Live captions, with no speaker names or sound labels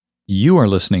You are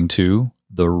listening to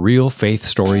the Real Faith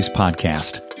Stories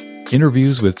podcast,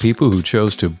 interviews with people who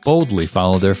chose to boldly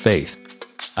follow their faith.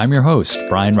 I'm your host,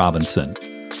 Brian Robinson.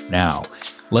 Now,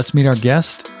 let's meet our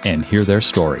guest and hear their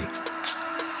story.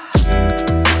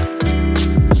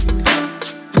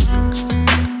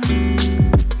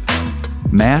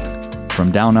 Matt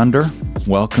from Down Under,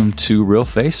 welcome to Real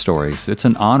Faith Stories. It's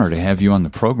an honor to have you on the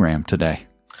program today.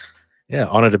 Yeah,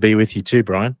 honored to be with you too,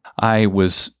 Brian. I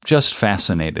was just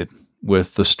fascinated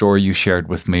with the story you shared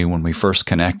with me when we first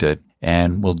connected,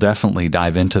 and we'll definitely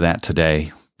dive into that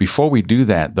today. Before we do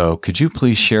that, though, could you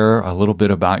please share a little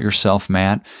bit about yourself,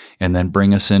 Matt, and then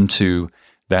bring us into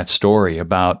that story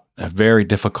about a very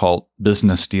difficult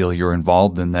business deal you're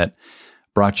involved in that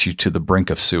brought you to the brink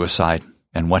of suicide,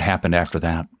 and what happened after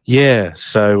that? Yeah,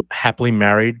 so happily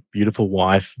married, beautiful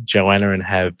wife, Joanna, and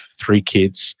have 3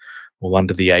 kids, all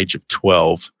under the age of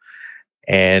 12.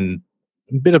 And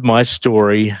a bit of my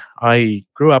story, I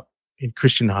grew up in a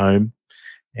Christian home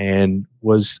and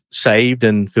was saved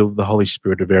and filled with the Holy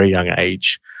Spirit at a very young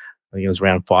age. I think I was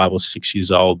around 5 or 6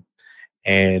 years old,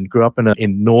 and grew up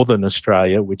in northern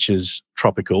Australia, which is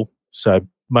tropical, so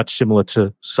much similar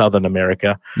to southern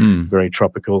America, very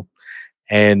tropical.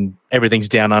 And everything's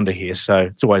down under here, so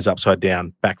it's always upside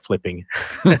down, back flipping.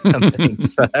 So you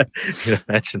can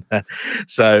imagine that.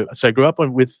 So I grew up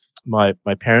with my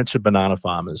parents are banana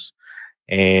farmers,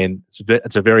 and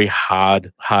it's a very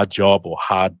hard job, or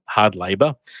hard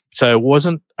labor. So I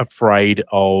wasn't afraid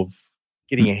of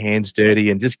getting your hands dirty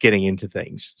and just getting into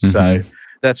things. So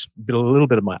that's been a little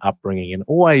bit of my upbringing, and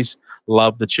always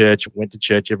loved the church. Went to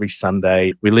church every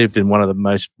Sunday. We lived in one of the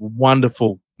most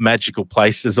wonderful, magical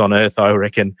places on earth, I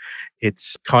reckon.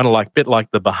 It's kind of bit like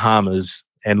the Bahamas,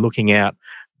 and looking out,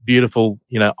 beautiful,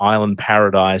 island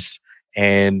paradise,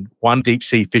 and one deep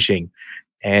sea fishing.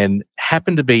 And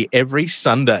happened to be every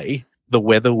Sunday, the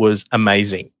weather was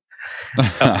amazing.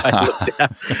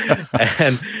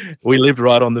 And we lived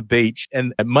right on the beach.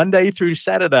 And Monday through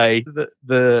Saturday,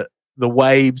 the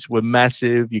waves were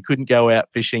massive. You couldn't go out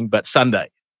fishing, but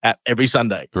every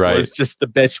Sunday, right, was just the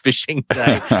best fishing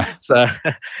day.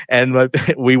 And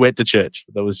we went to church.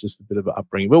 That was just a bit of an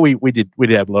upbringing. But we did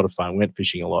have a lot of fun. We went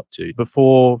fishing a lot too.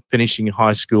 Before finishing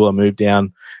high school, I moved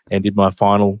down and did my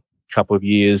final couple of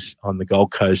years on the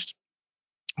Gold Coast,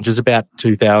 which is about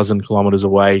 2,000 kilometers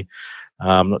away.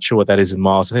 I'm not sure what that is in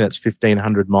miles. I think that's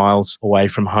 1,500 miles away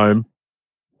from home.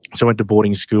 So I went to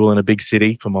boarding school in a big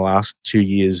city for my last 2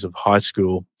 years of high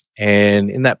school. And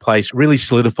in that place, really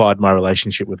solidified my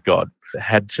relationship with God. I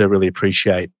had to really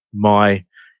appreciate my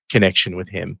connection with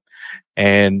Him.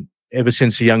 And ever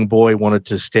since a young boy, wanted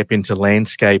to step into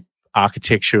landscape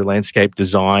architecture, landscape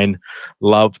design,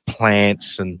 loved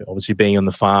plants, and obviously being on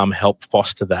the farm helped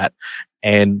foster that.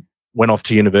 And went off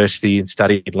to university and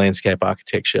studied landscape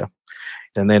architecture.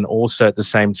 And then also at the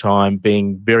same time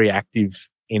being very active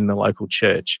in the local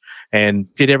church, and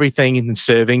did everything in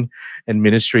serving and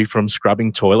ministry, from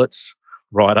scrubbing toilets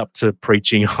right up to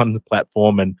preaching on the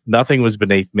platform, and nothing was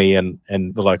beneath me and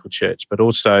the local church, but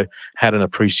also had an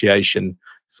appreciation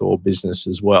for business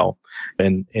as well.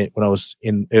 And when I was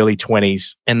in early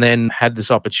 20s, and then had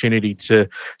this opportunity to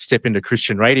step into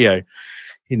Christian radio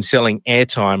in selling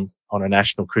airtime on a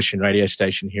national Christian radio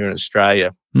station here in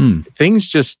Australia. Things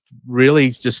just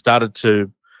started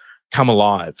to come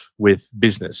alive with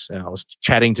business. And I was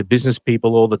chatting to business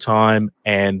people all the time,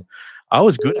 and I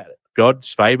was good at it.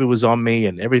 God's favor was on me,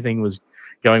 and everything was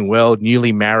going well,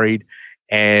 newly married,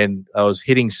 and I was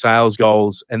hitting sales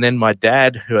goals. And then my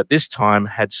dad, who at this time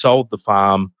had sold the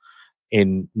farm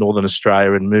in Northern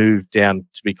Australia and moved down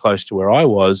to be close to where I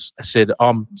was, I said,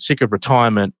 I'm sick of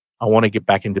retirement. I want to get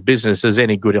back into business, as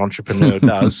any good entrepreneur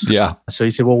does. Yeah. So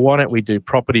he said, well, why don't we do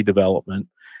property development?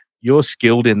 You're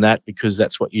skilled in that because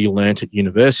that's what you learned at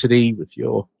university with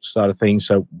your side of things.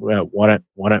 So why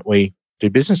don't we do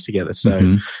business together? So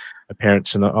my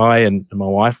parents and I and my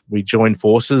wife, we joined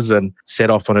forces and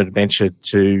set off on an adventure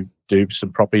to do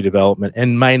some property development,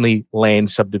 and mainly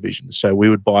land subdivisions. So we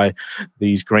would buy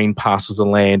these green parcels of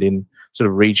land in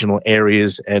sort of regional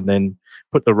areas, and then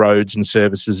put the roads and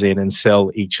services in and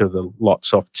sell each of the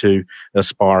lots off to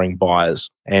aspiring buyers.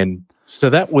 And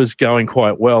so that was going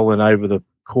quite well. And over the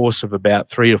course of about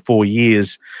 3 or 4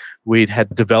 years, we'd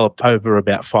had developed over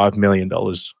about $5 million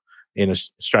in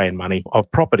Australian money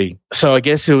of property. So I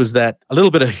guess it was that a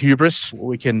little bit of hubris.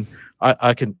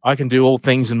 I can do all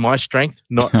things in my strength,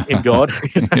 not in God.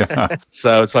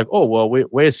 So it's like, oh, well,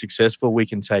 we're successful. We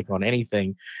can take on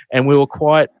anything. And we were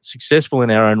quite successful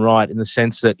in our own right, in the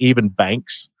sense that even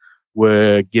banks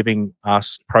were giving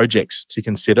us projects to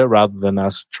consider rather than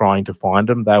us trying to find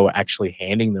them. They were actually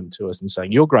handing them to us and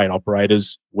saying, "You're great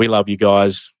operators. We love you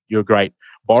guys. You're great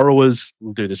borrowers.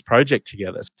 We'll do this project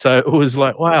together." So it was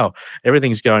like, wow,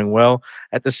 everything's going well.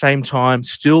 At the same time,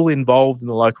 still involved in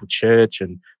the local church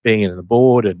and being in the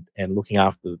board and looking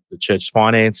after the church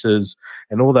finances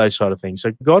and all those sort of things.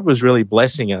 So God was really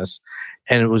blessing us.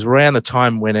 And it was around the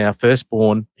time when our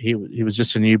firstborn, he was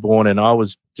just a newborn, and I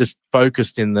was just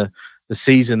focused in the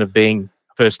season of being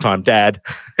first-time dad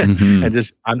and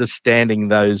just understanding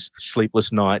those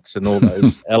sleepless nights and all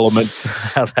those elements,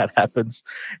 how that happens.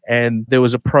 And there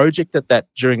was a project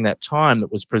during that time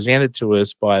that was presented to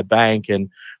us by a bank, and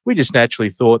we just naturally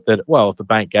thought that, well, if the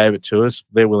bank gave it to us,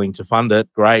 they're willing to fund it,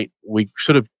 great. We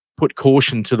sort of put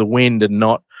caution to the wind and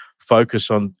not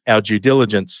focus on our due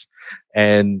diligence,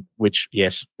 and which,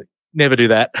 yes, never do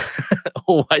that.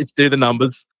 Always do the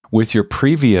numbers. With your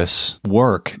previous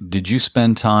work, did you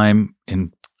spend time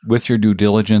with your due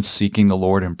diligence seeking the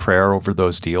Lord in prayer over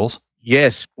those deals?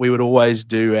 Yes, we would always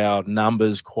do our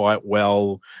numbers quite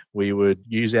well. We would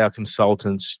use our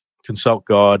consultants, consult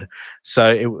God.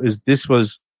 So this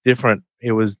was different.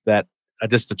 It was that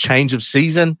just a change of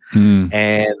season.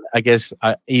 And I guess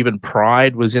even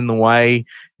pride was in the way.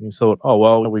 And you thought, oh,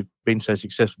 well, we've been so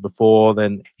successful before.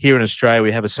 Then here in Australia,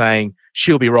 we have a saying,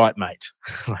 "She'll be right, mate."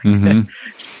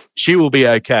 She will be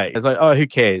okay. It's like, oh, who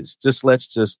cares? Let's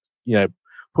just,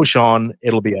 push on.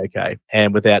 It'll be okay.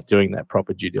 And without doing that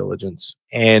proper due diligence.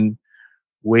 And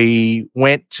we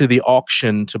went to the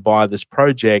auction to buy this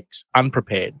project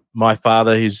unprepared. My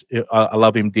father, I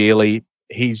love him dearly.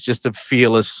 He's just a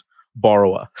fearless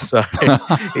borrower. So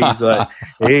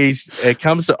it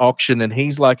comes to auction and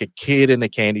he's like a kid in a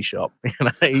candy shop.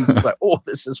 He's like, oh,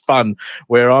 this is fun.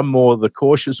 Where I'm more the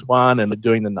cautious one and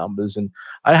doing the numbers. And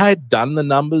I had done the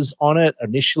numbers on it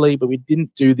initially, but we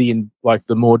didn't do the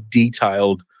more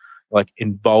detailed,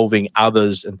 involving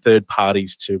others and third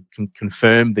parties to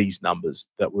confirm these numbers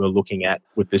that we were looking at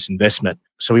with this investment.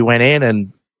 So we went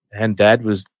in and Dad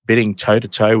was bidding toe to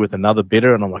toe with another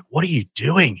bidder. And I'm like, what are you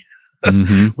doing?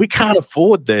 We can't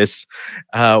afford this.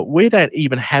 We don't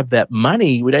even have that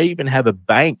money. We don't even have a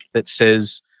bank that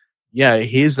says,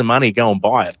 here's the money, go and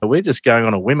buy it. We're just going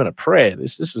on a whim and a prayer.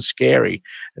 This is scary.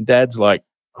 And Dad's like,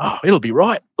 oh, it'll be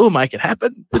right. We'll make it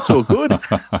happen. It's all good.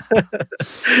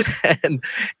 and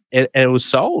it was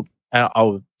sold. I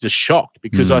was just shocked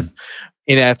because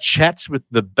in our chats with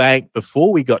the bank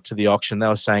before we got to the auction, they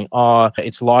were saying, oh,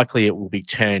 it's likely it will be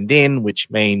turned in, which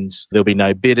means there'll be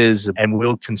no bidders, and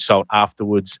we'll consult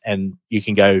afterwards and you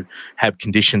can go have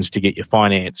conditions to get your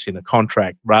finance in a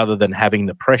contract rather than having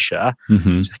the pressure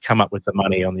to come up with the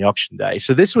money on the auction day.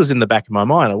 So this was in the back of my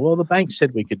mind. Well, the bank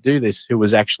said we could do this, who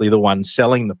was actually the one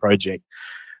selling the project.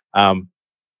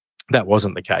 That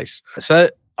wasn't the case. So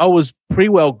I was pretty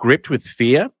well gripped with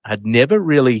fear. I'd never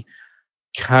really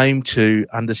came to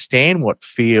understand what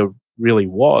fear really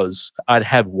was. I'd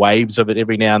have waves of it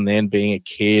every now and then being a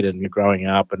kid and growing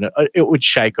up, and it would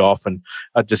shake off and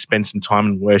I'd just spend some time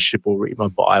in worship or read my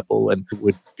Bible and it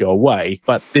would go away.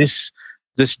 But this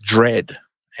dread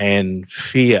and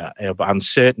fear of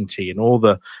uncertainty and all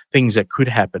the things that could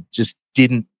happen just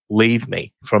didn't leave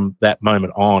me from that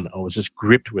moment on. I was just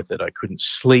gripped with it. I couldn't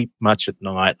sleep much at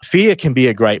night. Fear can be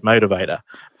a great motivator,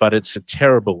 but it's a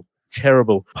terrible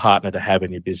partner to have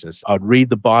in your business. I'd read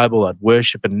the Bible, I'd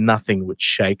worship, and nothing would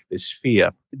shake this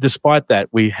fear. Despite that,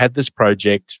 we had this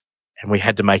project and we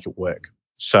had to make it work.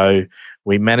 So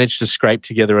we managed to scrape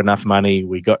together enough money.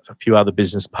 We got a few other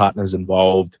business partners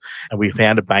involved, and we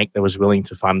found a bank that was willing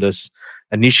to fund us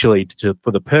initially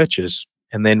for the purchase.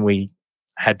 And then we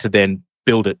had to then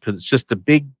build it because it's just a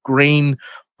big green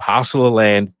parcel of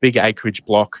land, big acreage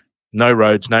block, no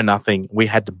roads, no nothing. We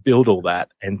had to build all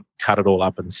that and cut it all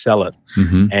up and sell it.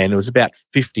 And it was about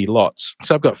 50 lots.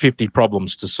 So I've got 50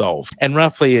 problems to solve. And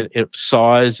roughly its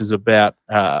size is about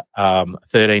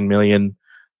 $13 million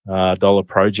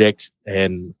project,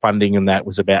 and funding in that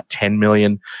was about $10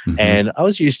 million. And I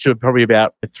was used to probably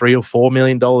about $3 or $4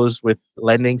 million with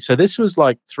lending. So this was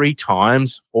like 4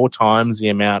 times the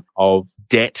amount of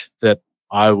debt that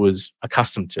I was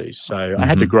accustomed to. So I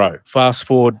had to grow. Fast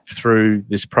forward through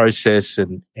this process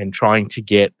and trying to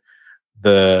get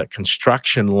the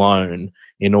construction loan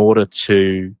in order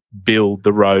to build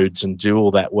the roads and do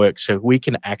all that work so we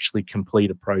can actually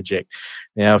complete a project.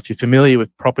 Now, if you're familiar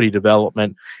with property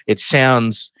development, it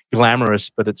sounds glamorous,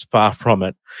 but it's far from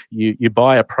it. You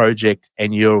buy a project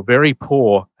and you're very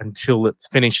poor until it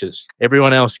finishes.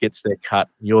 Everyone else gets their cut.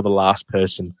 You're the last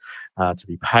person to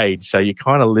be paid. So you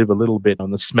kind of live a little bit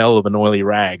on the smell of an oily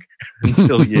rag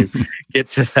until you get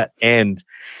to that end.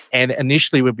 And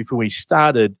initially, before we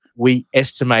started, we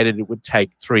estimated it would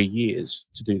take 3 years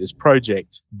to do this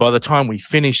project. By the time we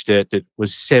finished it, it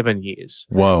was 7 years,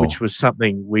 which was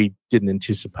something we didn't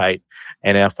anticipate,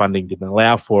 and our funding didn't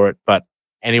allow for it. But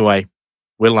anyway,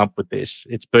 we're lumped with this.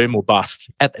 It's boom or bust.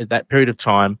 At that period of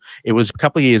time, it was a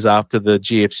couple of years after the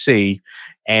GFC,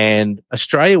 and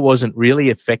Australia wasn't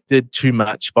really affected too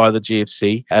much by the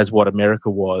GFC as what America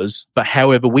was. But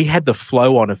however, we had the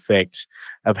flow-on effect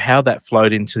of how that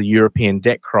flowed into the European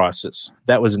debt crisis.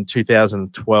 That was in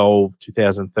 2012,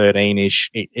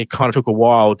 2013-ish. It kind of took a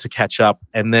while to catch up.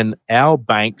 And then our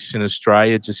banks in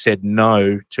Australia just said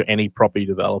no to any property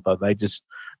developer. They just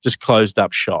closed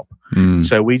up shop.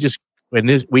 So we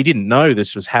didn't know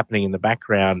this was happening in the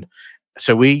background.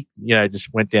 So we,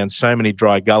 just went down so many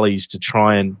dry gullies to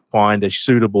try and find a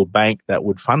suitable bank that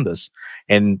would fund us,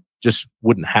 and just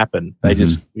wouldn't happen. They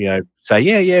just, say,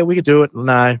 yeah, we could do it.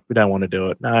 No, we don't want to do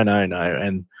it. No.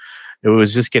 And it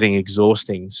was just getting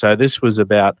exhausting. So this was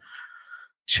about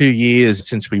 2 years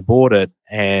since we bought it.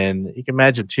 And you can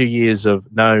imagine 2 years of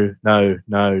no.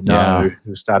 It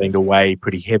was starting to weigh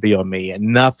pretty heavy on me,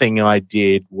 and nothing I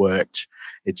did worked.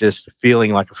 It just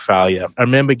feeling like a failure. I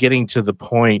remember getting to the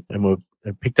point, and we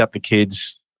picked up the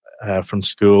kids from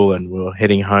school, and we were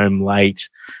heading home late,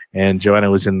 and Joanna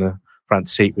was in the front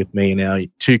seat with me, and our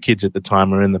 2 kids at the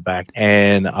time were in the back.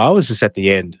 And I was just at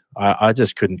the end. I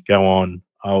just couldn't go on.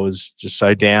 I was just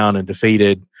so down and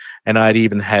defeated. And I'd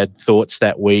even had thoughts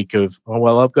that week of,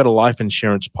 I've got a life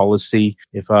insurance policy.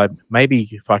 If I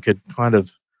could kind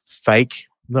of fake,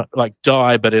 not like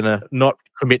die, but not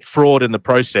commit fraud in the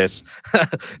process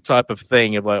type of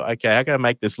thing of like, okay, how can I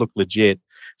make this look legit?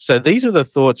 So these are the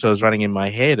thoughts I was running in my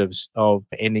head of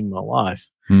ending my life,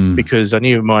 because I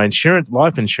knew my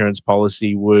life insurance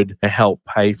policy would help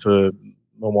pay for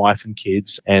my wife and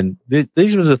kids. And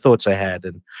these were the thoughts I had.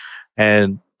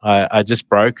 And I just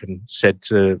broke and said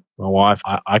to my wife,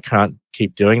 I can't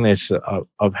keep doing this.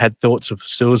 I've had thoughts of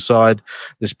suicide.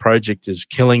 This project is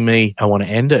killing me. I want to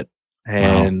end it.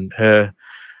 And her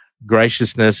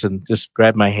graciousness and just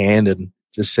grabbed my hand and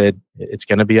just said, it's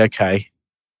going to be okay.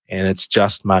 And it's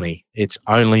just money. It's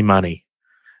only money.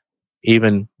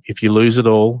 Even if you lose it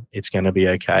all, it's going to be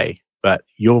okay. But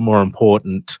you're more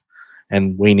important,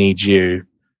 and we need you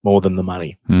more than the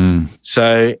money.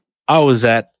 So I was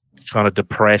kind of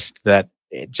depressed that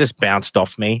it just bounced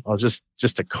off me. I was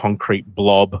just a concrete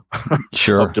blob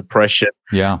of depression.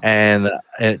 Yeah. And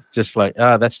it just like,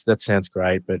 that sounds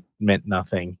great, but meant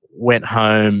nothing. Went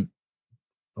home.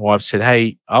 My wife said,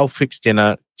 hey, I'll fix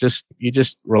dinner. You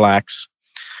just relax.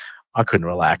 I couldn't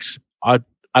relax. I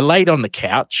laid on the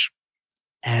couch,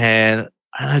 and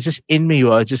I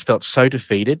just felt so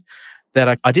defeated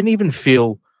that I didn't even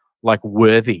feel like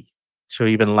worthy to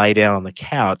even lay down on the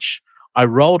couch. I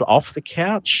rolled off the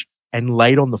couch and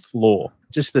laid on the floor,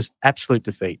 just this absolute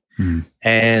defeat.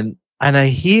 And I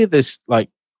hear this like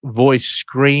voice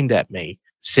screamed at me,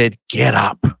 said, get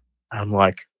up. I'm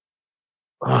like,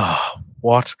 oh,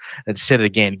 what? And it said it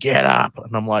again, get up.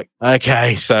 And I'm like,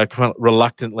 okay. So I kind of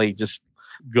reluctantly just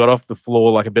got off the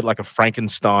floor like a bit like a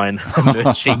Frankenstein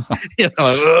emerging, like,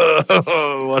 I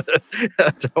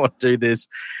don't want to do this.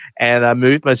 And I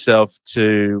moved myself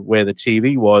to where the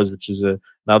TV was, which is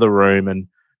another room, and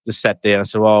just sat down.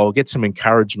 So I'll get some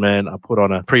encouragement. I put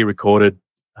on a pre-recorded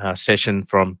session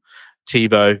from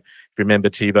TiVo. If you remember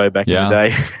TiVo back in the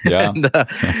day.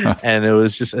 Yeah. And it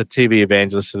was just a TV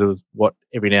evangelist. So it was what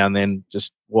every now and then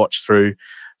just watch through.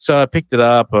 So I picked it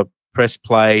up, I pressed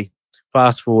play,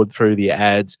 fast forward through the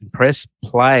ads, and press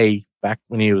play back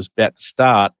when he was about to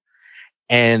start.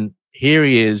 And here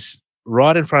he is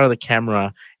right in front of the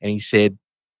camera, and he said,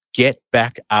 get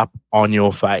back up on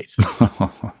your faith.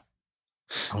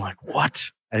 I'm like, what?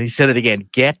 And he said it again,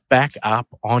 get back up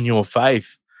on your faith.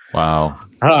 Wow.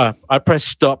 I pressed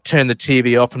stop, turned the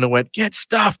TV off, and I went, get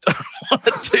stuffed. I don't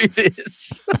want to do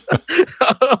this.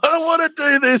 I don't want to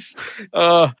do this.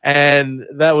 And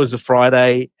that was a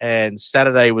Friday, and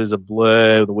Saturday was a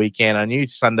blur, the weekend. I knew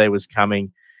Sunday was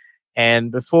coming.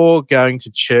 And before going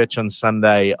to church on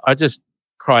Sunday, I just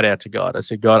cried out to God. I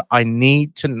said, God, I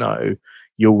need to know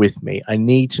you're with me. I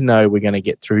need to know we're going to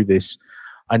get through this.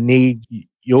 I need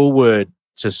your word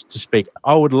to speak.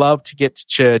 I would love to get to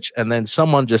church and then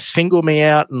someone just singled me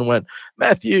out and went,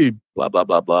 Matthew, blah, blah,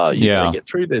 blah, blah. You gotta get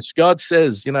through this. God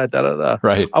says, da, da, da.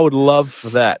 Right. I would love for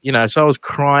that. So I was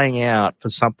crying out for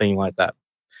something like that.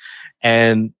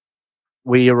 And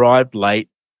we arrived late,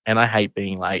 and I hate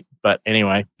being late. But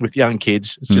anyway, with young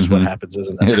kids, it's just what happens,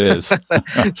 isn't it? It is.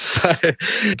 So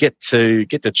get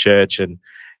to church,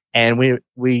 and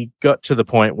we got to the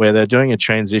point where they're doing a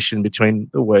transition between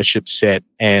the worship set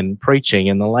and preaching,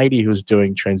 and the lady who was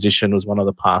doing transition was one of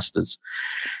the pastors.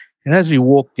 And as we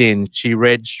walked in, she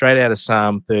read straight out of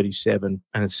Psalm 37,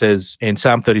 and it says in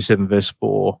Psalm 37, verse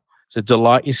 4, so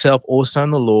delight yourself also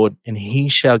in the Lord, and he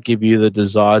shall give you the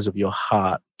desires of your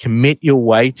heart. Commit your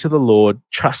way to the Lord,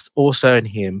 trust also in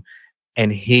him,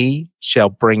 and he shall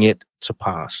bring it to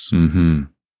pass. Mm-hmm.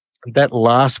 That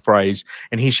last phrase,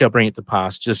 and he shall bring it to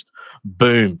pass, just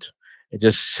boomed. It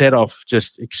just set off,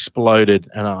 just exploded.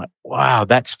 And I, wow,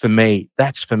 that's for me.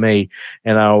 That's for me.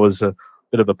 And I was a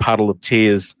bit of a puddle of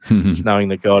tears, just knowing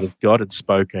that God had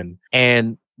spoken.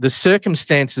 And the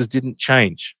circumstances didn't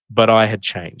change, but I had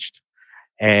changed.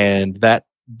 And that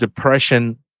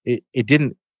depression, it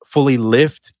didn't fully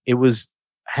lift. It was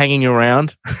hanging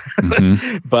around.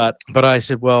 But I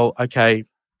said, well, okay,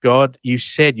 God, you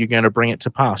said you're going to bring it to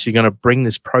pass. You're going to bring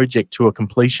this project to a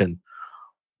completion.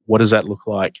 What does that look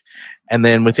like? And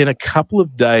then within a couple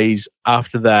of days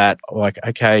after that, like,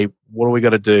 okay, what do we got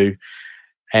to do?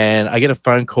 And I get a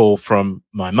phone call from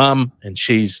my mum, and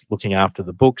she's looking after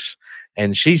the books,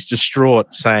 and she's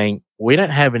distraught, saying, we don't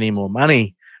have any more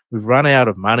money. We've run out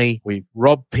of money. We've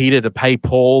robbed Peter to pay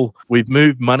Paul. We've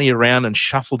moved money around and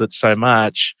shuffled it so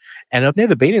much. And I've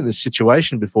never been in this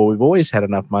situation before. We've always had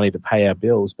enough money to pay our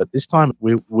bills, but this time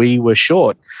we were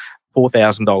short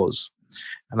 $4,000.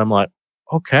 And I'm like,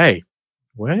 okay,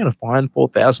 we're going to find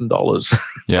 $4,000.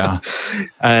 Yeah.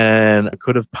 And I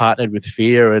could have partnered with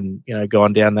fear and,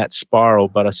 gone down that spiral.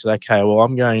 But I said, okay, well,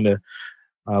 I'm going to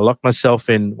lock myself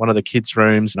in one of the kids'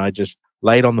 rooms. And I just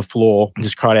laid on the floor and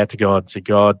just cried out to God, said,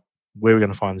 God, where are we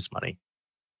going to find this money?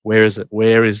 Where is it?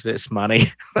 Where is this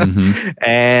money?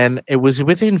 And it was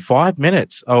within 5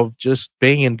 minutes of just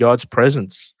being in God's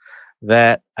presence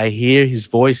that I hear his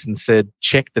voice and said,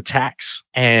 check the tax.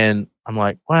 And I'm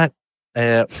like, what?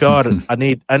 God, I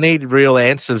need real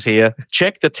answers here.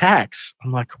 Check the tax.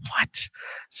 I'm like, what?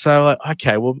 So,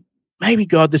 okay, well, maybe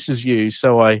God, this is you.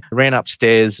 So I ran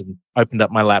upstairs and opened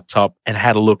up my laptop and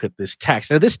had a look at this tax.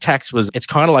 Now, this tax it's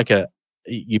kind of like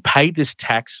you paid this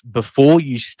tax before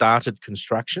you started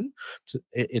construction.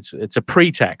 It's a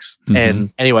pre-tax.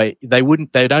 And anyway,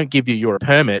 they don't give you your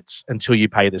permits until you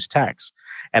pay this tax.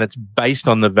 And it's based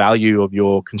on the value of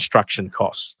your construction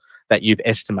costs that you've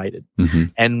estimated.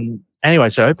 And anyway,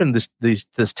 so I opened this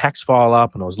tax file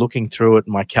up, and I was looking through it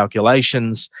and my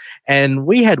calculations, and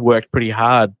we had worked pretty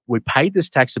hard. We paid this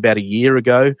tax about a year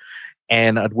ago,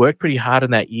 and I'd worked pretty hard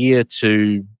in that year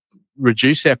to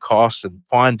reduce our costs and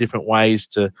find different ways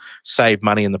to save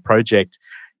money in the project.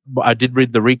 I did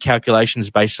read the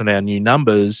recalculations based on our new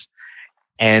numbers,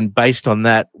 and based on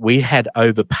that, we had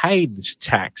overpaid this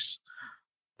tax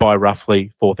by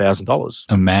roughly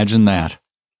 $4,000. Imagine that.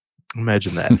 I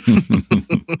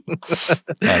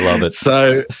love it.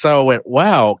 So I went,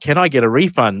 wow, can I get a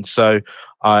refund? So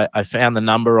I found the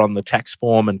number on the tax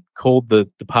form and called the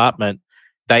department.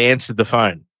 They answered the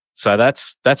phone. So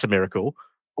that's a miracle.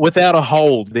 Without a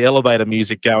hold, the elevator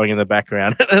music going in the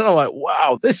background. And I'm like,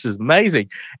 wow, this is amazing.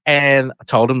 And I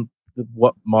told them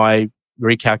what my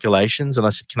recalculations, and I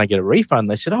said, can I get a refund?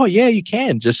 They said, oh yeah, you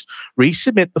can. Just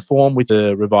resubmit the form with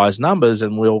the revised numbers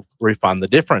and we'll refund the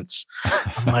difference.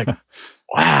 I'm like,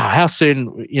 wow, how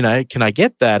soon, can I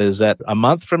get that? Is that a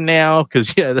month from now?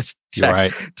 Because, that's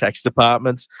tax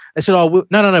departments. They said, oh,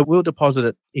 no, we'll deposit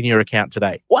it in your account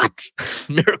today. What?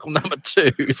 Miracle number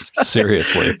 2.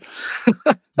 Seriously.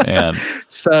 Man.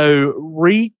 So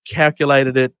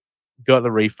recalculated it, got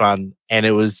the refund, and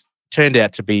it turned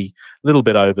out to be a little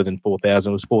bit over than $4,000.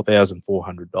 It was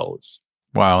 $4,400.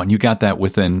 Wow. And you got that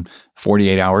within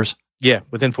 48 hours? Yeah,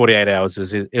 within 48 hours,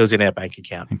 it was in our bank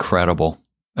account. Incredible.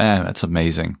 Man, that's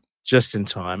amazing. Just in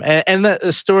time. And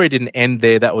the story didn't end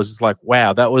there. That was like,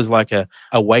 wow, that was like a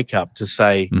wake up to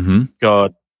say,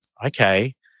 God,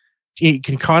 okay, you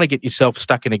can kind of get yourself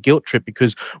stuck in a guilt trip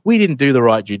because we didn't do the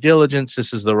right due diligence.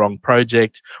 This is the wrong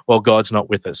project. Well, God's not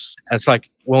with us. And it's like,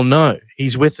 well, no,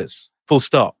 he's with us. Full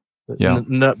stop. Yeah.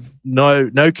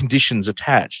 No conditions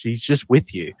attached. He's just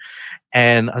with you.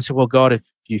 And I said, well, God, if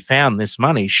you found this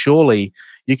money, surely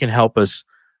you can help us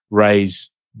raise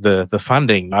the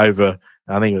funding over,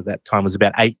 I think at that time was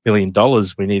about $8 million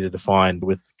we needed to find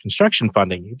with construction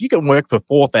funding. If you can work for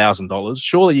 $4,000,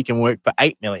 surely you can work for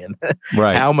 $8 million.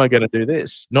 Right. How am I going to do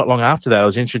this? Not long after that, I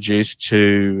was introduced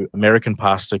to an American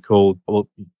pastor called, well,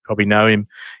 you probably know him,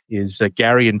 is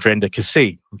Gary and Drenda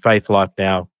Cassie from Faith Life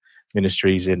Now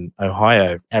Ministries in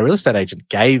Ohio. Our real estate agent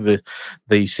gave the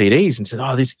CDs and said,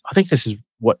 I think this is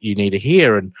what you need to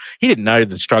hear. And he didn't know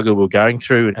the struggle we were going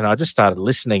through. And I just started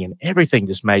listening and everything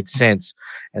just made sense.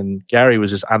 And Gary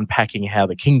was just unpacking how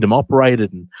the kingdom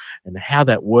operated and how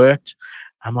that worked.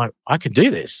 I'm like, I can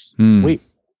do this.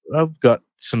 I've got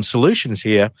some solutions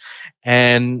here.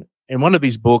 And in one of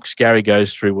his books, Gary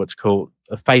goes through what's called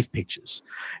faith pictures.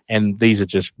 And these are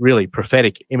just really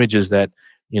prophetic images that,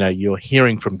 you're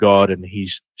hearing from God and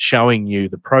he's showing you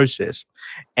the process.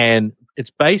 And it's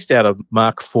based out of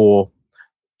Mark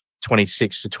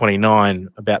 4:26 to 29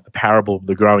 about the parable of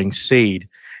the growing seed.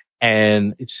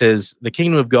 And it says, the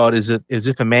kingdom of God is as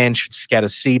if a man should scatter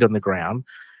seed on the ground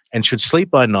and should sleep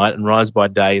by night and rise by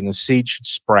day, and the seed should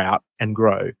sprout and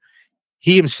grow.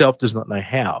 He himself does not know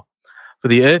how. For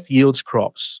the earth yields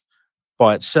crops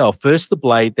by itself, first the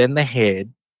blade, then the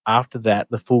head, after that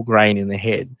the full grain in the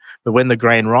head. But when the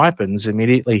grain ripens,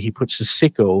 immediately he puts the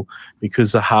sickle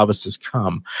because the harvest has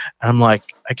come. And I'm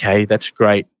like, okay, that's a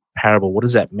great parable. What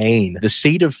does that mean? The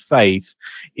seed of faith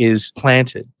is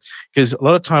planted, because a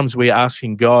lot of times we're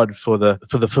asking God for the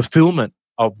fulfillment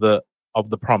of the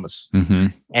promise,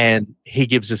 and he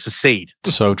gives us a seed.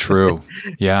 So true.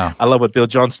 Yeah. I love what Bill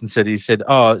Johnson said. He said,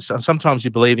 sometimes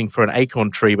you're believing for an acorn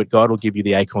tree, but God will give you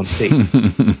the acorn seed.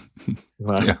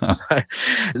 Right? Yeah. So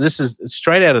this is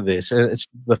straight out of this. It's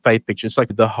the faith picture. It's like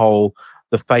the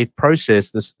faith process.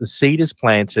 The seed is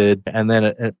planted, and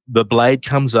then the blade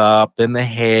comes up, then the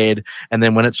head, and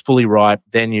then when it's fully ripe,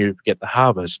 then you get the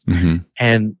harvest.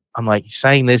 And I'm like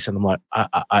saying this, and I'm like,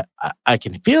 I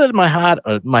can feel it in my heart.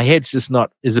 My head's just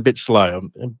is a bit slow.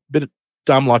 I'm a bit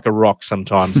dumb like a rock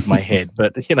sometimes in my head,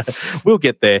 but we'll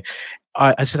get there.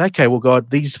 I said, okay, well, God,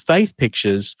 these faith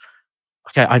pictures,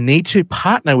 okay, I need to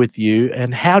partner with you.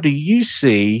 And how do you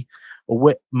see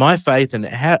my faith, and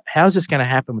how's this going to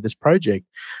happen with this project?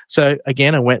 So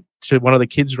again, I went to one of the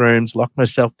kids' rooms, locked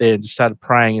myself there, and just started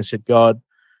praying and said, God,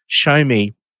 show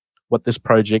me what this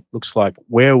project looks like.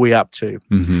 Where are we up to?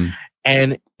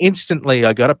 And instantly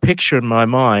I got a picture in my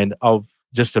mind of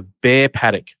just a bare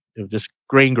paddock of just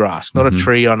green grass, not a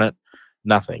tree on it,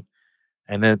 nothing.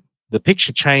 And then the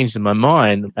picture changed in my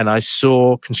mind, and I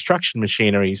saw construction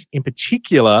machineries, in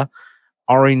particular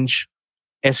orange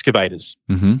excavators.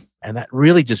 And that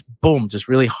really just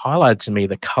really highlighted to me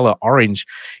the color orange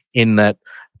in that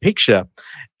picture.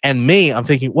 And I'm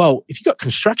thinking, well, if you've got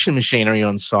construction machinery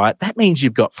on site, that means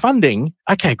you've got funding.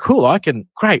 Okay, cool.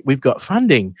 Great. We've got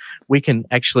funding. We can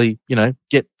actually,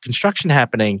 get construction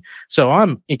happening. So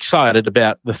I'm excited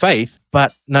about the faith,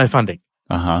 but no funding.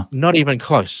 Not even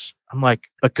close. I'm like,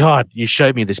 but God, you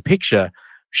showed me this picture.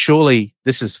 Surely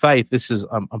this is faith.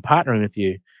 I'm partnering with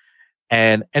you.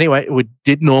 And anyway, we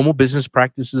did normal business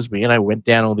practices. We, went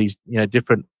down all these,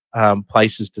 different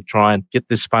places to try and get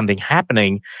this funding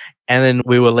happening. And then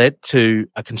we were led to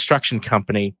a construction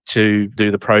company to do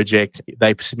the project.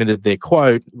 They submitted their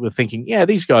quote. We're thinking, yeah,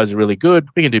 these guys are really good.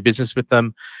 We can do business with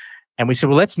them. And we said,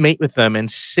 well, let's meet with them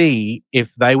and see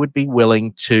if they would be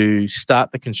willing to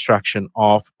start the construction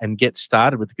off and get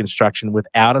started with the construction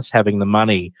without us having the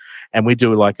money. And we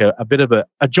do like a bit of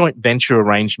a joint venture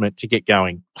arrangement to get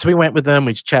going. So we went with them,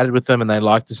 we chatted with them, and they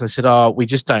liked us. And they said, we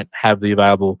just don't have the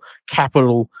available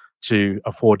capital to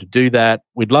afford to do that.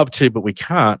 We'd love to, but we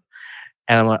can't.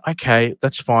 And I'm like, okay,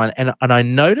 that's fine. And I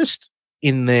noticed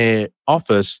in their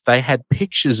office, they had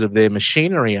pictures of their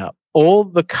machinery up. All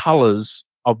the colors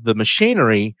of the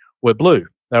machinery were blue.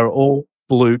 They were all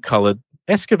blue colored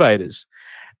excavators.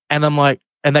 And I'm like,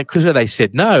 and that because they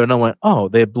said no. And I went, oh,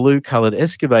 they're blue colored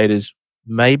excavators.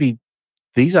 Maybe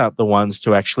these aren't the ones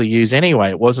to actually use anyway.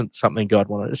 It wasn't something God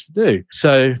wanted us to do.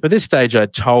 So at this stage, I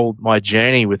told my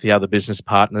journey with the other business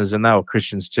partners, and they were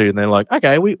Christians too. And they're like,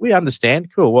 okay, we understand.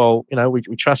 Cool. Well,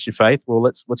 we trust your faith. Well,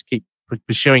 let's keep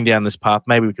pursuing down this path.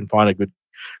 Maybe we can find a good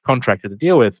contractor to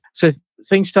deal with. So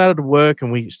things started to work,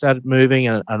 and we started moving,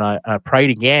 and I prayed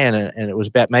again, and it was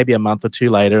about maybe a month or two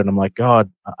later, and I'm like, God,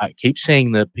 I keep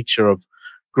seeing the picture of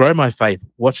grow my faith.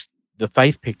 What's the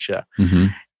faith picture?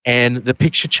 And the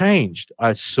picture changed.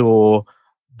 I saw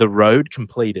the road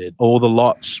completed. All the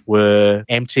lots were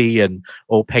empty and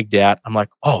all pegged out. I'm like,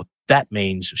 oh,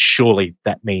 surely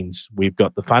that means we've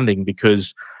got the funding,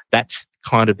 because that's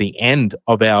kind of the end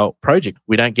of our project.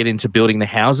 We don't get into building the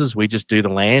houses. We just do the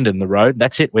land and the road.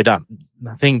 That's it. We're done.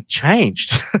 Nothing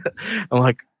changed. I'm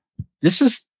like, this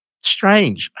is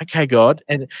strange. Okay, God.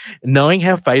 And knowing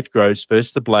how faith grows,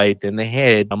 first the blade, then the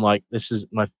head, I'm like,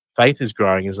 my faith is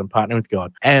growing as I'm partnering with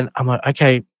God. And I'm like,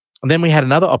 okay. And then we had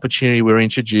another opportunity. We were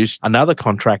introduced another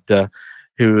contractor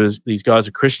these guys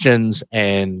are Christians,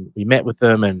 and we met with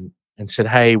them, and and said,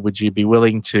 hey, would you be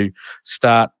willing to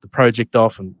start the project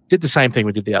off? And did the same thing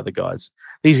we did the other guys.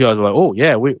 These guys were like, oh,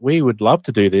 yeah, we would love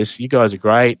to do this. You guys are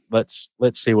great. Let's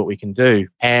see what we can do.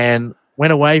 And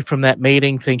went away from that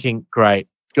meeting thinking, great,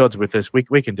 God's with us.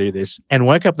 We can do this. And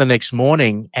woke up the next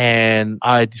morning and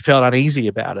I felt uneasy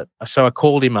about it. So I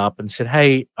called him up and said,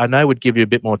 hey, I know we'd give you a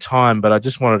bit more time, but I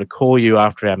just wanted to call you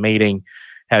after our meeting.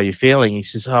 How are you feeling? He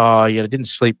says, I didn't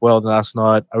sleep well last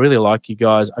night. I really like you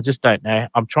guys. I just don't know.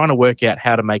 I'm trying to work out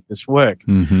how to make this work.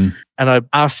 Mm-hmm. And I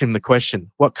asked him the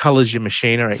question, what color's your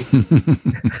machinery?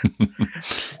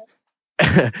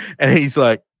 And he's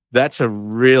like, that's a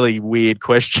really weird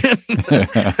question.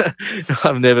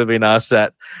 I've never been asked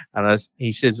that. And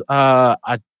he says, I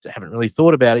haven't really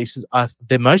thought about it. He says,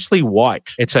 they're mostly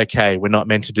white. It's okay. We're not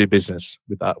meant to do business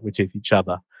with each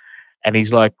other. And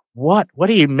he's like, what? What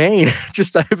do you mean?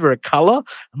 Just over a color?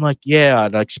 I'm like, yeah.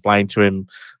 And I explained to him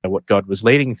what God was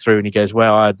leading through. And he goes,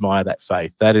 well, I admire that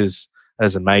faith. That is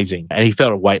amazing. And he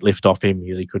felt a weight lift off him.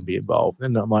 He couldn't be involved.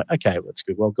 And I'm like, okay, that's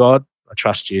good. Well, God, I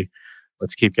trust you.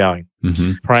 Let's keep going.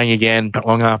 Mm-hmm. Praying again, not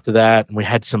long after that. And we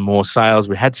had some more sales.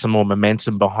 We had some more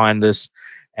momentum behind us.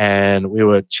 And we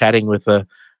were chatting with a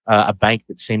bank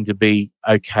that seemed to be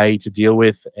okay to deal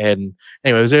with. And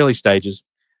anyway, it was early stages.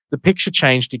 The picture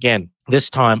changed again. This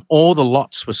time, all the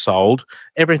lots were sold.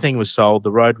 Everything was sold.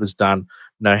 The road was done.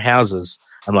 No houses.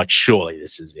 I'm like, surely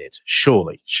this is it.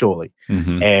 Surely.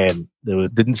 Mm-hmm. And there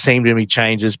didn't seem to be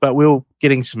changes, but we were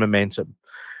getting some momentum.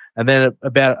 And then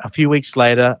about a few weeks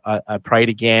later, I prayed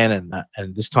again,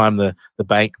 and this time the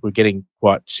bank were getting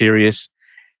quite serious,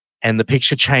 and the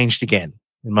picture changed again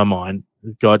in my mind.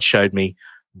 God showed me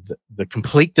the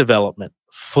complete development,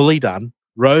 fully done.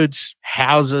 Roads,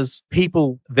 houses,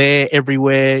 people there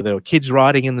everywhere. There were kids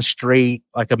riding in the street,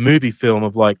 like a movie film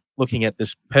of like looking at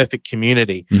this perfect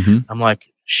community. Mm-hmm. I'm like,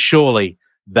 surely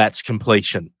that's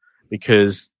completion,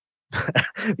 because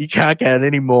you can't get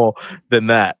any more than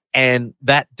that. And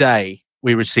that day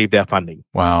we received our funding.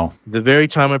 Wow. The very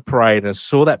time I prayed and I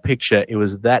saw that picture, it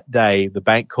was that day the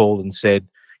bank called and said,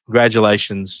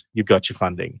 congratulations, you've got your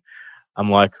funding.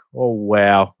 I'm like, oh,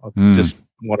 wow. I just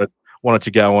wanted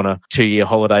to go on a 2-year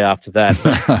holiday after that.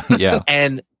 Yeah.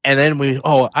 And then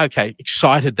okay,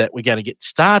 excited that we're going to get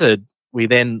started. We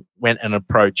then went and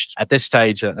approached, at this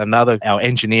stage, our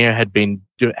engineer had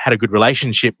a good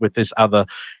relationship with this other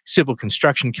civil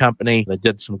construction company. They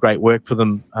did some great work for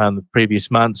them the previous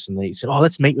months, and they said,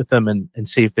 let's meet with them and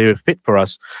see if they're a fit for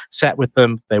us. Sat with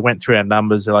them. They went through our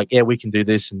numbers. They're like, yeah, we can do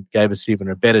this, and gave us even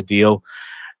a better deal.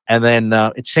 And then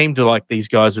it seemed like these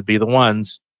guys would be the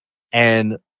ones,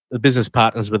 and the business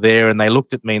partners were there, and they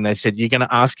looked at me and they said, you're going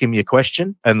to ask him your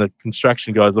question? And the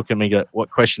construction guys looked at me and go, what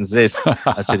question is this?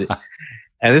 I said,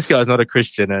 and this guy's not a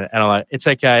Christian. And I'm like, it's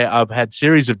okay. I've had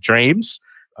series of dreams.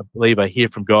 I believe I hear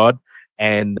from God.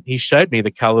 And he showed me the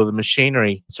color of the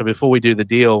machinery. So before we do the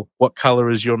deal, what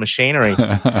color is your machinery?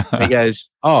 And he goes,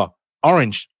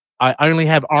 orange. I only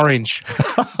have orange.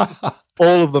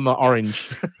 All of them are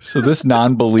orange. So this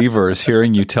non-believer is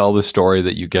hearing you tell the story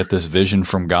that you get this vision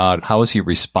from God. How is he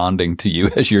responding to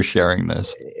you as you're sharing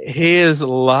this? He is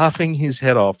laughing his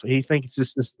head off. He thinks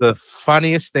this is the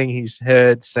funniest thing he's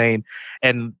heard, seen.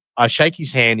 And I shake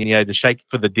his hand, to shake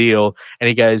for the deal. And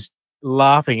he goes,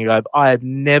 laughing, he goes, I have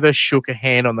never shook a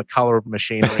hand on the color of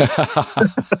machinery.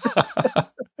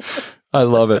 I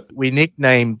love it. We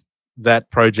nicknamed that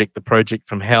project the Project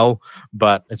from Hell,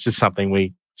 but it's just something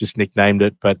we just nicknamed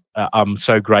it. But I'm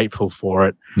so grateful for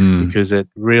it because it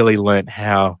really learnt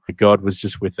how God was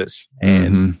just with us.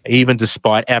 And even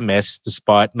despite our mess,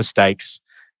 despite mistakes,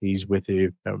 he's with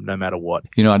you no matter what.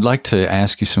 I'd like to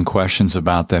ask you some questions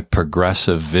about that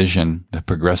progressive vision, the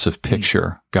progressive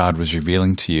picture God was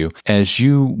revealing to you. As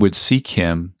you would seek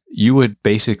him, you would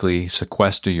basically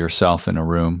sequester yourself in a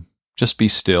room, just be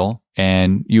still,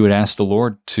 and you would ask the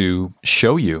Lord to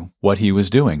show you what he was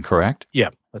doing, correct? Yeah,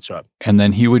 that's right. And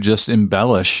then he would just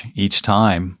embellish each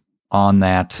time on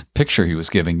that picture he was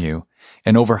giving you.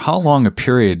 And over how long a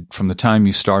period from the time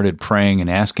you started praying and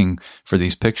asking for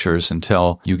these pictures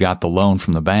until you got the loan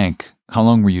from the bank, how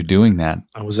long were you doing that?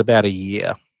 It was about a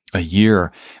year. A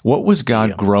year. What was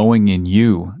God growing in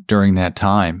you during that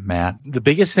time, Matt? The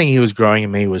biggest thing he was growing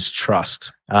in me was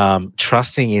trust.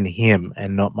 Trusting in him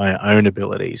and not my own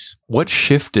abilities. What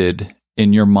shifted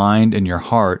in your mind and your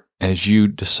heart as you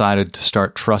decided to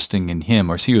start trusting in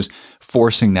him, or as he was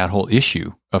forcing that whole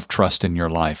issue of trust in your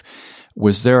life?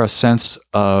 Was there a sense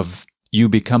of you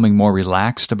becoming more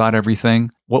relaxed about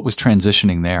everything? What was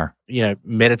transitioning there?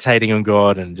 Meditating on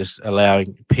God and just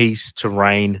allowing peace to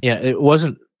reign. It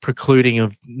wasn't precluding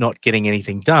of not getting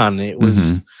anything done. It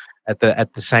was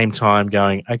at the same time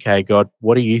going, okay, God,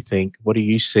 what do you think? What do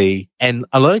you see? And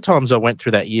a lot of times I went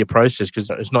through that year process, because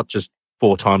it's not just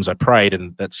 4 times I prayed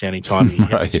and that's the only time he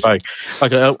Right. spoke.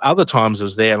 Like other times I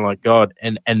was there and like, God,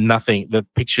 and nothing, the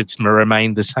picture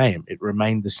remained the same. It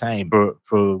remained the same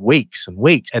for weeks and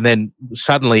weeks. And then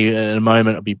suddenly in a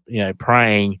moment I'd be,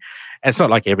 praying. And it's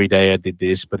not like every day I did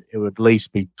this, but it would at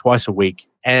least be twice a week.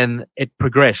 And it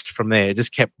progressed from there. It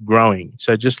just kept growing.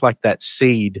 So just like that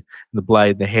seed in the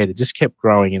blade in the head, it just kept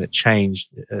growing and it changed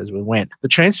as we went. The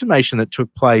transformation that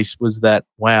took place was that,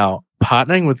 wow,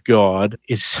 partnering with God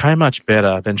is so much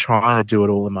better than trying to do it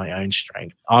all in my own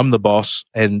strength. I'm the boss,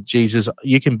 and Jesus,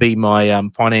 you can be my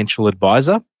financial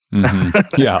advisor.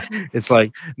 Mm-hmm. Yeah. It's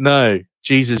like, no,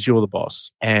 Jesus, you're the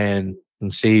boss. And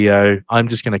CEO, I'm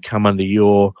just going to come under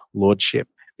your lordship,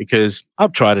 because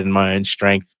I've tried it in my own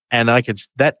strength and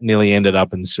that nearly ended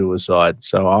up in suicide.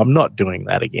 So I'm not doing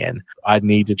that again. I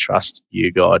need to trust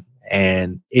you, God.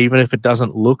 And even if it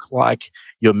doesn't look like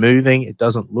you're moving, it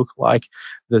doesn't look like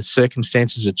the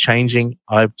circumstances are changing,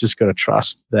 I've just got to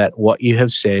trust that what you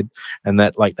have said, and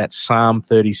that like that Psalm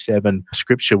 37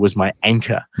 scripture was my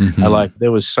anchor. Mm-hmm.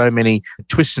 There was so many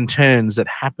twists and turns that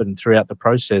happened throughout the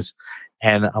process.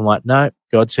 And I'm like, no,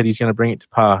 God said he's going to bring it to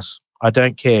pass. I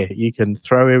don't care. You can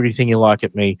throw everything you like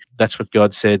at me. That's what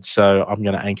God said. So I'm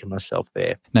going to anchor myself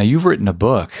there. Now, you've written a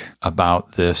book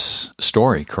about this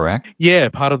story, correct? Yeah,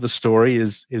 part of the story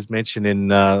is mentioned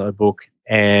in a book,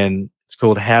 and it's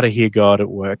called How to Hear God at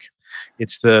Work.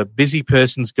 It's the busy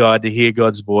person's guide to hear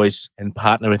God's voice and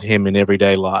partner with him in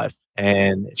everyday life.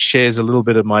 And it shares a little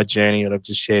bit of my journey that I've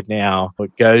just shared now.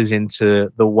 It goes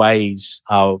into the ways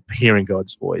of hearing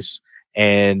God's voice.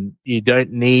 And you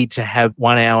don't need to have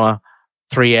 1 hour,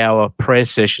 3 hour prayer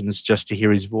sessions just to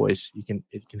hear his voice. It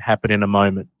can happen in a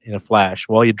moment, in a flash,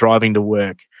 while you're driving to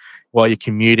work, while you're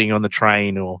commuting on the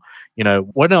train, or,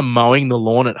 when I'm mowing the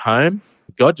lawn at home.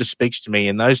 God just speaks to me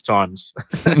in those times.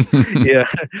 Yeah.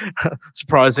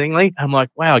 Surprisingly, I'm like,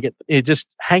 wow, just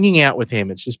hanging out with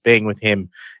him. It's just being with him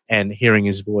and hearing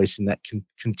his voice in that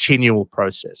continual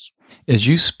process. As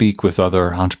you speak with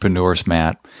other entrepreneurs,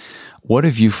 Matt, what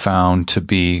have you found to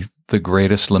be the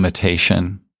greatest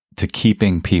limitation to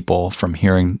keeping people from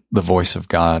hearing the voice of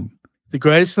God? The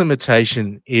greatest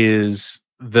limitation is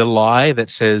the lie that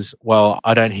says, well,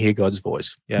 I don't hear God's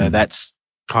voice. That's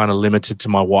kind of limited to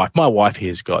my wife. My wife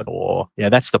hears God, or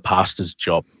that's the pastor's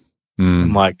job.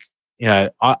 I'm like,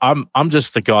 I'm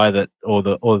just the guy that, or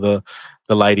the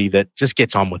lady that just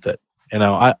gets on with it.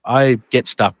 I get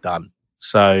stuff done.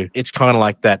 So it's kind of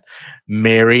like that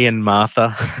Mary and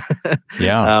Martha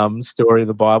story of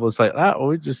the Bible. It's like,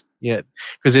 we just,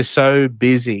 because they're so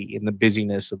busy in the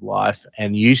busyness of life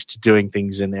and used to doing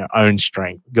things in their own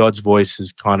strength. God's voice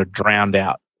is kind of drowned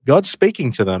out. God's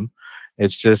speaking to them.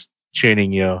 It's just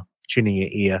tuning your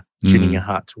ear, tuning your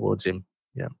heart towards him.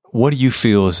 Yeah. What do you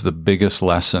feel is the biggest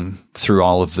lesson through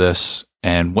all of this?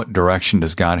 And what direction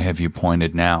does God have you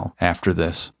pointed now after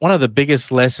this? One of the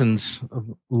biggest lessons I've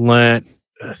learned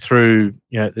through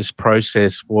this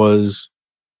process was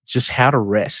just how to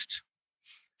rest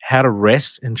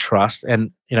and trust.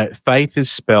 And faith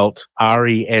is spelt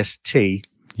REST.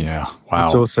 Yeah, wow.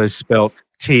 It's also spelt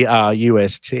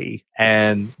TRUST.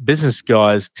 And business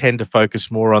guys tend to focus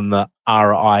more on the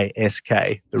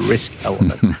RISK, the risk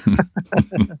element,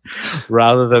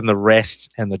 rather than the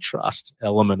rest and the trust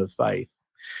element of faith.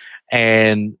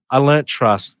 And I learned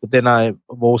trust, but then I've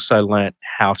also learned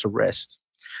how to rest.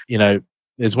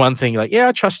 There's one thing like,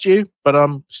 I trust you, but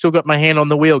I'm still got my hand on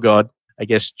the wheel, God. I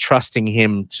guess trusting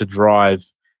him to drive,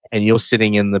 and you're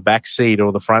sitting in the back seat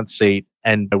or the front seat,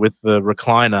 and with the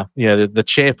recliner, the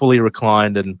chair fully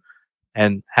reclined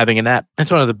and having a nap.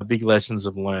 That's one of the big lessons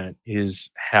I've learned,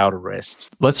 is how to rest.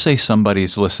 Let's say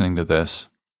somebody's listening to this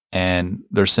and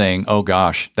they're saying, oh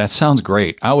gosh, that sounds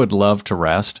great. I would love to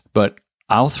rest, but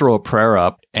I'll throw a prayer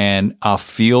up and I'll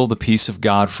feel the peace of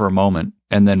God for a moment.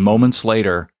 And then moments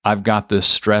later, I've got this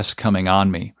stress coming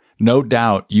on me. No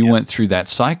doubt you went through that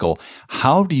cycle.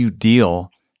 How do you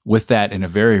deal with that in a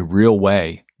very real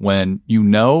way when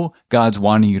God's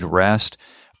wanting you to rest,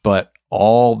 but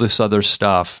all this other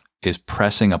stuff is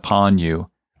pressing upon you?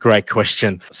 Great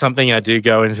question. Something I do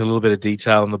go into a little bit of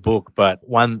detail in the book, but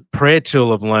one prayer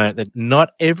tool I've learned that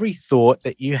not every thought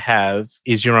that you have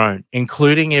is your own,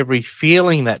 including every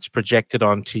feeling that's projected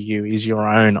onto you is your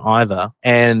own either.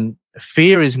 And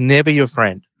fear is never your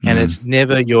friend, and it's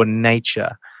never your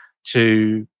nature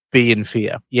to be in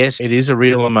fear. Yes, it is a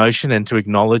real emotion, and to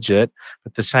acknowledge it,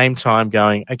 but at the same time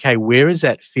going, okay, where is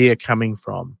that fear coming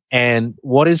from? And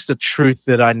what is the truth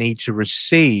that I need to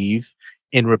receive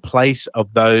in replace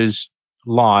of those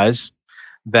lies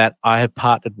that I have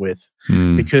partnered with.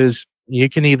 Mm. Because you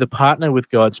can either partner with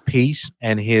God's peace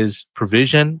and his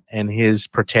provision and his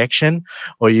protection,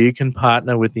 or you can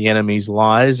partner with the enemy's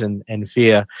lies and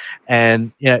fear.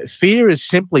 And fear is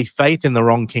simply faith in the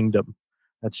wrong kingdom.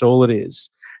 That's all it is.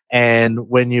 And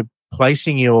when you're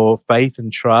placing your faith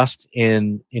and trust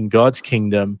in God's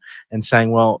kingdom and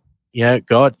saying, well,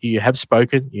 God, you have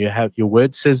spoken, your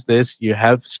word says this, you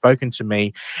have spoken to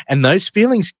me, and those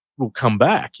feelings will come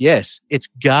back. Yes, it's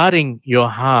guarding your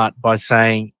heart by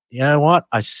saying, you know what,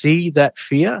 I see that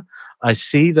fear, I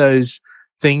see those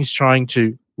things trying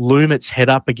to loom its head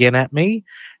up again at me,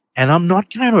 and I'm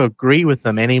not going to agree with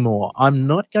them anymore. I'm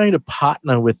not going to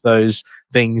partner with those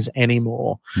things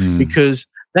anymore because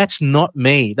that's not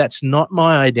me. That's not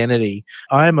my identity.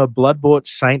 I am a blood-bought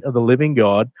saint of the living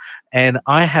God, and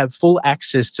I have full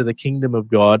access to the kingdom of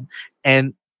God,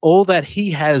 and all that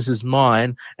he has is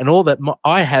mine, and all that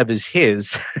I have is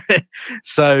his.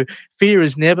 So fear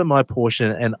is never my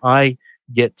portion, and I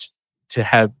get to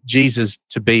have Jesus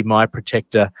to be my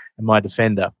protector and my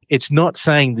defender. It's not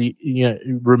saying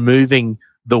removing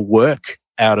the work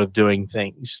out of doing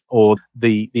things or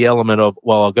the element of,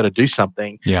 well, I've got to do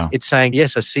something. Yeah. It's saying,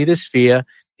 yes, I see this fear.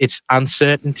 It's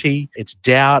uncertainty. It's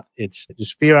doubt. It's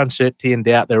just fear, uncertainty, and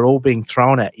doubt. They're all being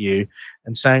thrown at you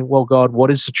and saying, well, God,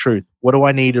 what is the truth? What do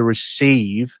I need to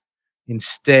receive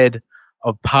instead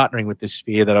of partnering with this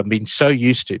fear that I've been so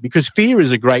used to? Because fear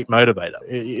is a great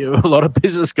motivator. A lot of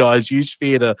business guys use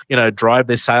fear to, drive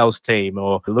their sales team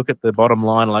or look at the bottom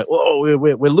line like, oh,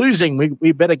 we're losing.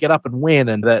 We better get up and win.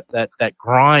 And that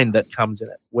grind that comes in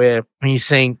it, where you're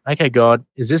saying, okay, God,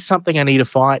 is this something I need to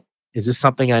fight? Is this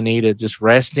something I need to just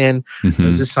rest in? Mm-hmm. Or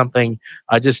is this something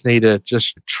I just need to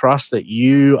just trust that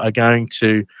you are going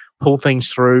to pull things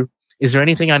through? Is there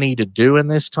anything I need to do in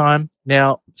this time?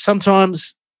 Now,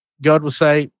 sometimes God will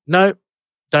say, no,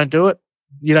 don't do it.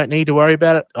 You don't need to worry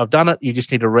about it. I've done it. You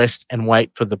just need to rest and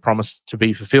wait for the promise to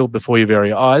be fulfilled before your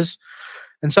very eyes.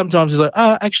 And sometimes it's like,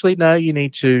 oh, actually, no, you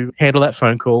need to handle that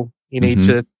phone call. You need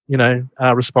to,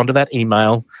 respond to that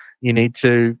email. You need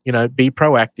to, be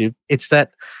proactive. It's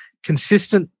that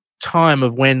consistent time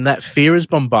of when that fear has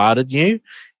bombarded you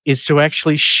is to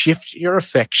actually shift your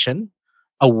affection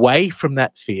away from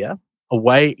that fear,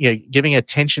 away, giving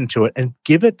attention to it, and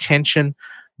give attention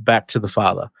back to the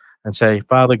Father and say,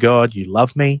 Father God, you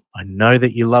love me. I know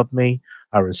that you love me.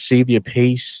 I receive your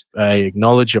peace. I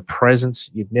acknowledge your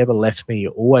presence. You've never left me.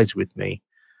 You're always with me.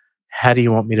 How do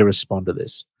you want me to respond to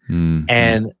this? Mm-hmm.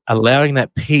 And allowing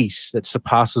that peace that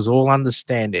surpasses all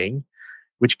understanding,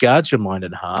 which guards your mind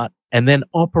and heart, and then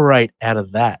operate out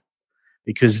of that,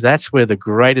 because that's where the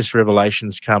greatest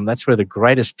revelations come. That's where the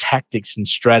greatest tactics and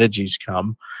strategies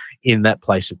come, in that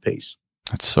place of peace.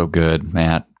 That's so good,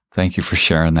 Matt. Thank you for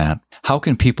sharing that. How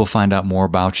can people find out more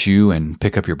about you and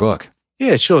pick up your book?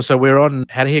 Yeah, sure. So we're on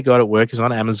How to Hear God at Work is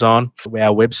on Amazon.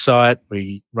 Our website,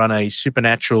 we run a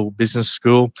supernatural business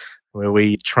school where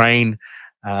we train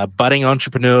budding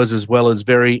entrepreneurs as well as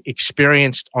very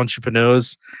experienced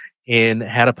entrepreneurs in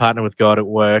how to partner with God at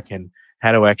work and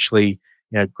how to actually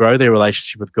grow their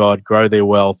relationship with God, grow their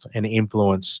wealth, and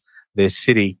influence their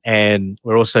city. And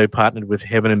we're also partnered with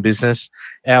Heaven in Business.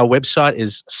 Our website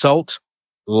is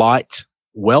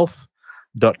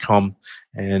saltlightwealth.com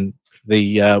and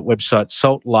the website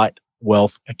Salt Light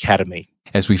Wealth Academy.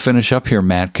 As we finish up here,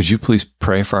 Matt, could you please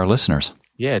pray for our listeners?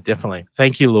 Yeah, definitely.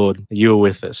 Thank you, Lord, that you are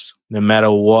with us. No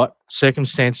matter what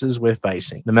circumstances we're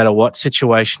facing, no matter what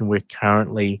situation we're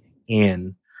currently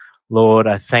in, Lord,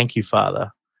 I thank you,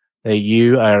 Father, that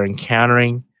you are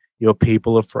encountering your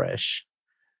people afresh.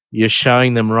 You're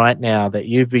showing them right now that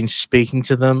you've been speaking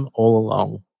to them all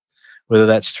along, whether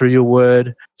that's through your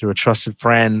word, through a trusted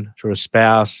friend, through a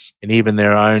spouse, and even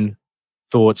their own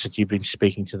thoughts that you've been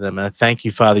speaking to them. And I thank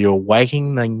you, Father, you're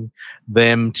awakening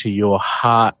them to your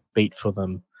heartbeat for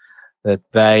them, that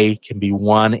they can be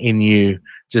one in you,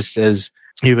 just as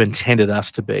you've intended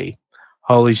us to be.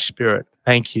 Holy Spirit,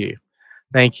 thank you.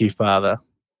 Thank you, Father,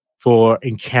 for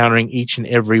encountering each and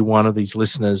every one of these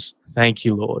listeners. Thank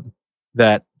you, Lord,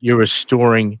 that you're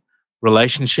restoring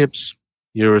relationships,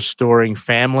 you're restoring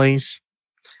families,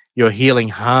 you're healing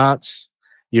hearts,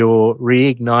 you're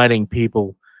reigniting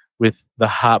people with the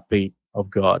heartbeat of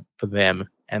God for them.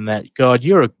 And that, God,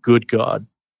 you're a good God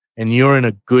and you're in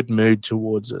a good mood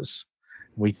towards us.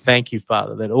 We thank you,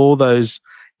 Father, that all those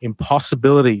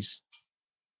impossibilities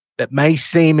that may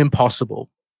seem impossible,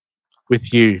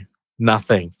 with you,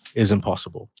 nothing is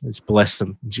impossible. Let's bless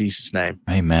them in Jesus' name.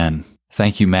 Amen.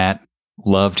 Thank you, Matt.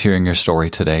 Loved hearing your story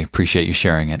today. Appreciate you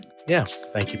sharing it. Yeah.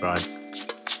 Thank you, Brian.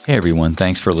 Hey, everyone.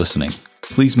 Thanks for listening.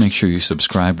 Please make sure you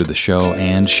subscribe to the show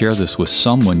and share this with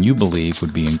someone you believe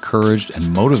would be encouraged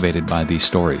and motivated by these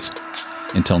stories.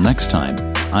 Until next time,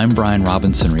 I'm Brian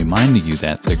Robinson reminding you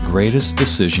that the greatest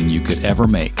decision you could ever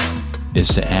make is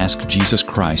to ask Jesus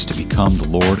Christ to become the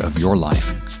Lord of your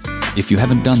life. If you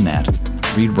haven't done that,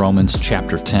 read Romans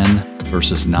chapter 10,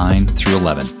 verses 9 through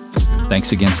 11.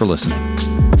 Thanks again for listening.